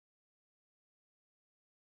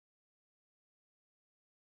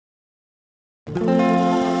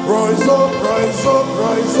Rise up, rise up,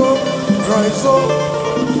 rise up, rise up.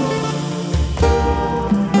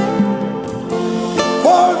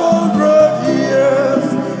 500 years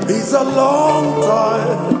is a long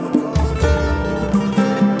time.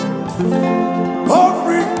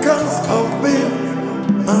 Africans have been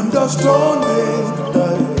understanding.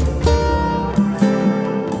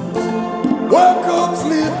 Wake up,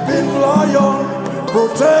 sleeping lion,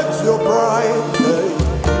 protect your pride.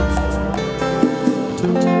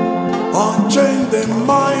 Unchain the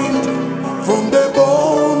mind from the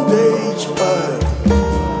bondage.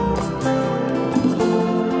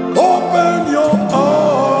 Open your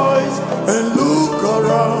eyes and look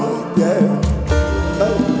around.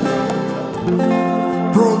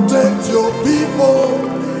 Protect your people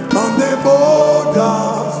on the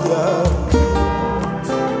borders.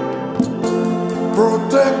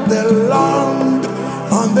 Protect the land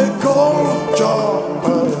and the culture.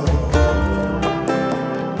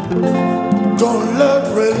 Don't let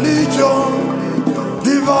religion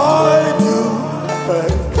divide you,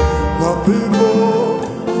 my people.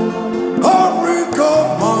 Africa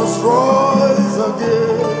must rise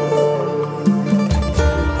again.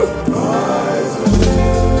 Rise again.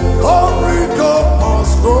 Africa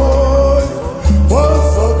must rise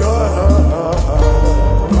once again.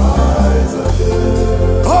 Rise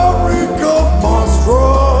again. Africa must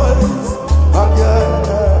rise again.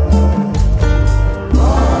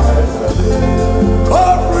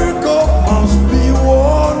 Africa must be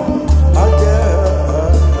one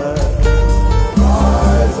again.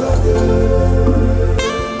 Rise again.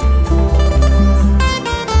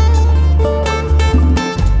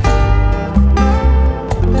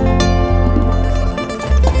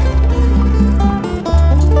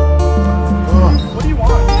 What do you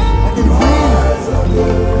want? Rise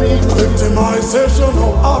again. Victimization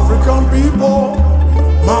of African people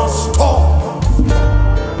must stop.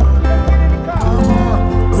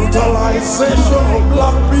 Brutalization of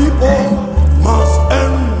black people must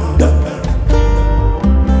end.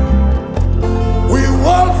 We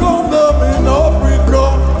welcome them in Africa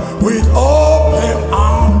with open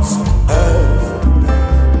arms.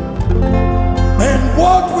 And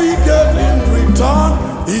what we get in return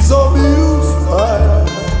is abuse.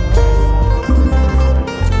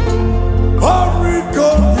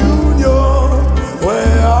 African Union,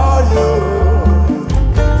 where are you?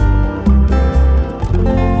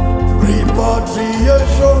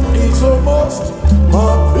 Repatriation is a must,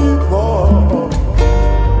 my people.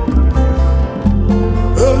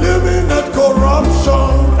 Eliminate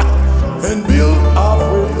corruption and build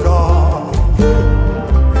Africa.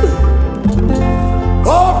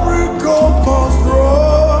 Africa must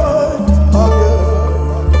rise again.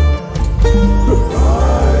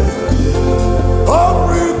 Rise again.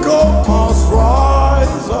 Africa must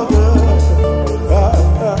rise again.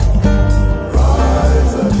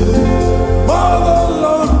 Rise again.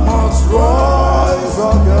 Motherland must rise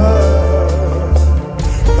again.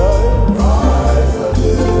 Rise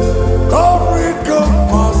again. Africa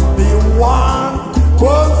must be one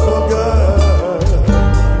once again.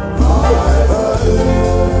 Rise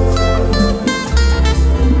again.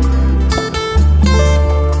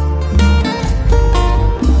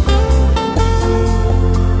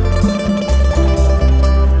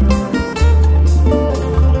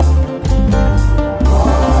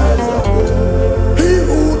 He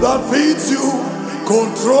who that feeds you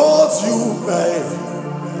controls you,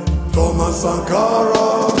 Thomas Sankara.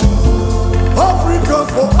 Africans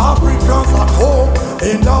for Africans at home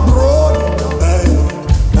and abroad.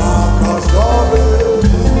 Marcus Garvey.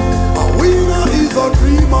 A winner is a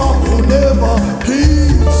dreamer who never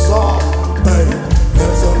gives up.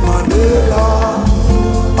 Nelson Mandela.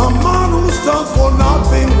 A man who stands for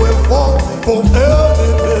nothing will fall for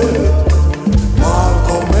anything.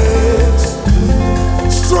 Malcolm X.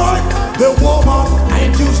 Strike the woman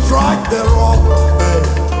and you strike the rock.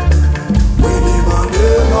 Willie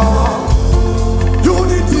Mandela.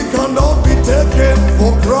 Unity cannot be taken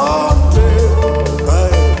for granted.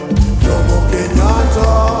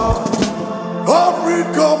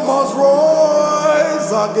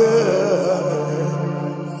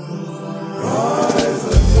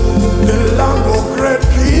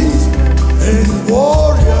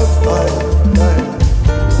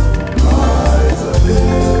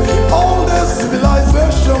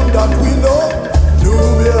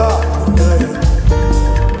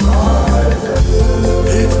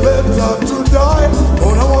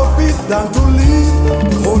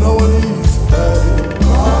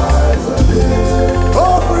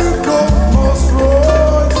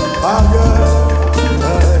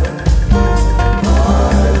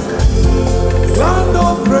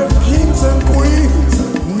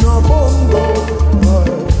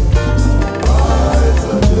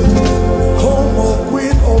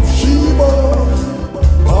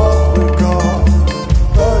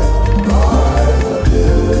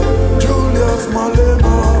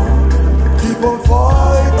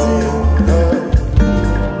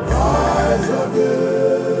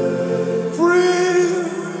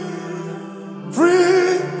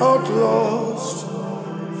 at last,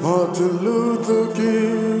 Martin Luther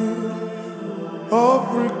King,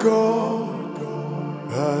 Africa,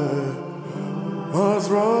 I must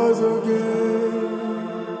rise again.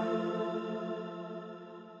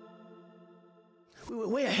 We were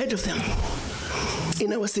way ahead of them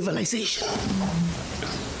in our civilization.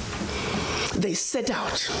 They set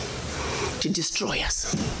out to destroy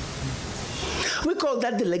us. We call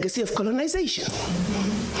that the legacy of colonization.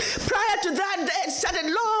 Prior to that, they had started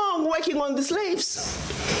long working on the slaves.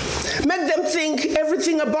 Make them think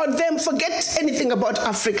everything about them, forget anything about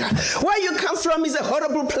Africa. Where you come from is a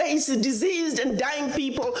horrible place, diseased and dying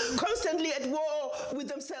people, constantly at war with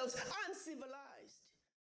themselves.